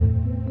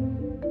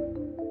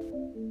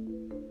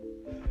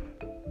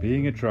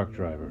Being a truck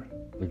driver,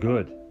 the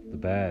good, the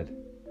bad,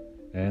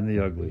 and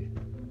the ugly.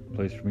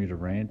 Place for me to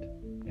rant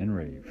and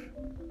rave.